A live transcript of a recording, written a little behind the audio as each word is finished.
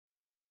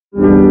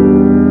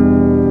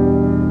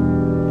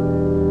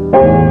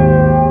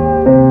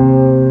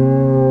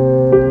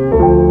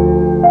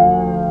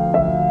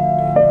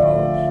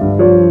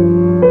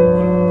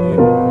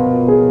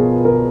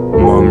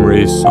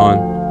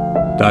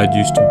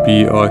used to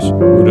beat us.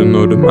 Wouldn't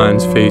know the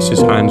man's face, his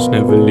hands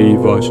never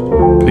leave us.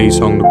 Police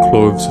hung the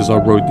clothes as I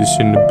wrote this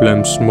in the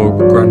blem smoke.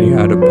 Granny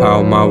had a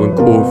pow mow and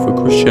call for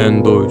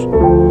crescendos.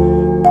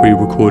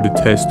 Pre-recorded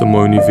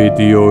testimony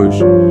videos.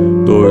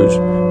 Those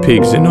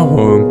pigs in a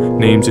home,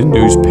 names in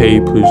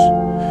newspapers.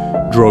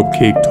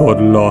 Drop-kick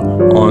toddler,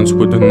 aunts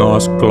with an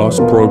ass glass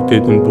broke,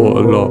 didn't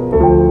bottle up.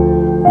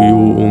 We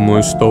all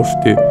almost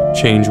stuffed it,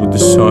 changed with the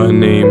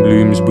surname.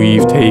 Looms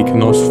we've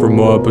taken us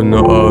from urban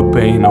to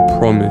urbane, I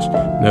promise.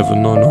 Never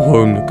known a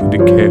home that could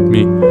have kept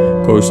me.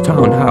 Ghost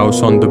town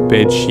house under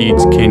bed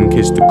sheets, kin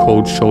kissed the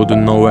cold shoulder,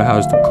 know it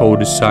has the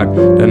cul-de-sac.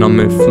 Then I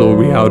met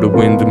Flory out the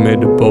window,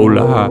 made a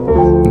bowler hat,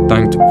 and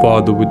thanked the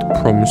father with the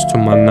promise to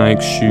my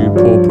Nike shoe.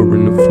 Pauper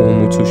in the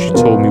formal till she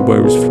told me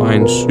wear his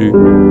fine suit.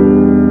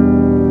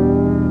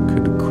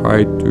 Could've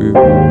cried through,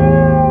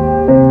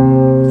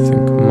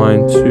 think of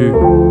mine too.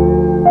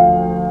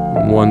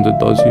 Wonder,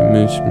 does he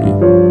miss me?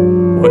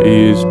 What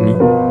is me?